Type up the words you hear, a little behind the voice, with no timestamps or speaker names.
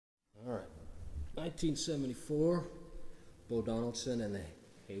1974, Bo Donaldson and the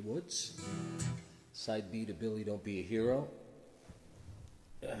Heywoods. Side B to Billy Don't Be a Hero.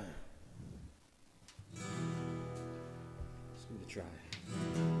 Let's give it a try.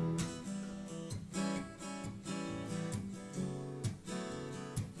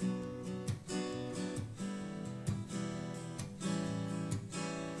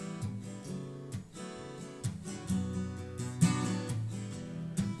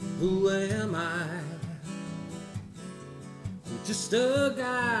 Who am I? I'm just a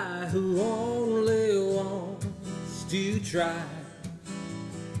guy who only wants to try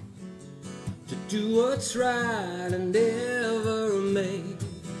to do what's right and never make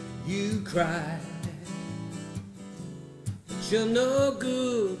you cry. But you're no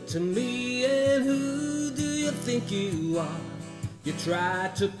good to me, and who do you think you are? You try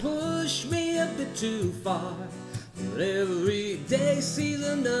to push me a bit too far, but every day sees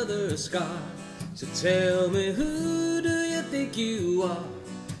another scar. So tell me, who do you think you are?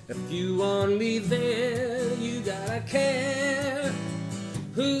 If you want me there, you gotta care.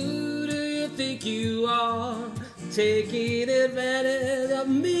 Who do you think you are, taking advantage of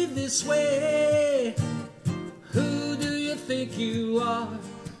me this way? Who do you think you are,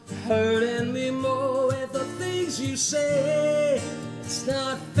 hurting me more with the things you say? It's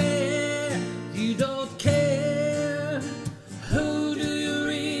not fair, you don't care. Who do you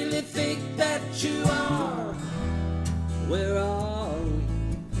really think that you are? Where are we?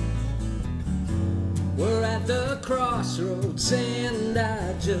 We're at the crossroads and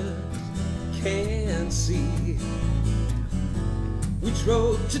I just can't see which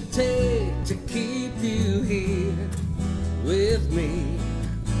road to take to keep you here with me.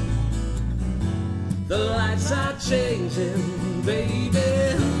 The lights are changing,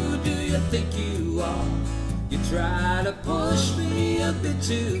 baby, who do you think you are? You try to push me a bit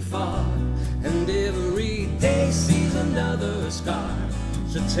too far, and every day sees another scar.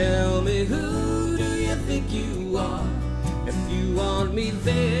 So tell me, who do you think you are? If you want me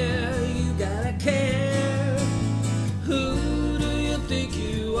there, you gotta care. Who do you think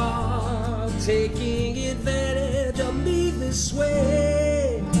you are, taking advantage of me this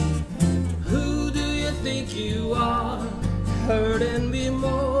way? Who do you think you are, hurting me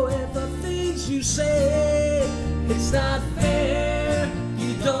more with the things you say? It's not fair,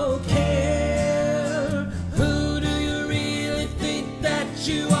 you don't care. Who do you really think that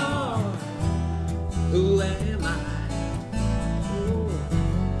you are? Who am I? Oh,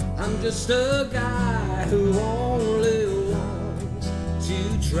 I'm just a guy who only wants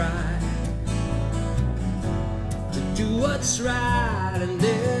to try to do what's right and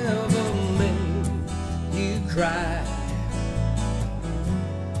never make you cry.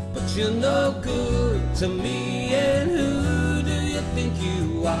 But you're no good to me, and who do you think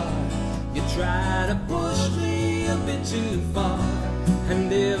you are? You try to push me a bit too far,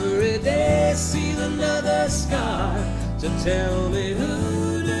 and every day sees another scar. So tell me,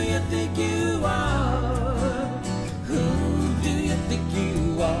 who do you think you are? Who do you think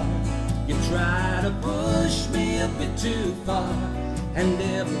you are? You try to push me a bit too far, and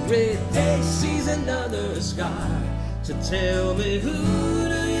every day sees another scar. So tell me, who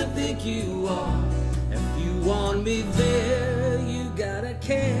do you think you are? If you want me there, you gotta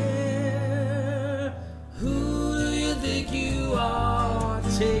care. Who do you think you are,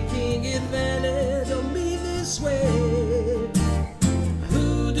 taking advantage of me this way?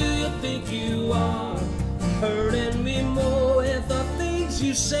 Who do you think you are, hurting me more with the things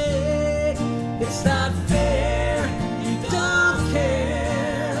you say? It's not fair, you don't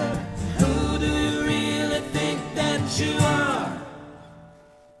care. Who do you really think that you are?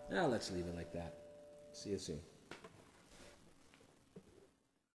 Now let's leave it like that. See you soon.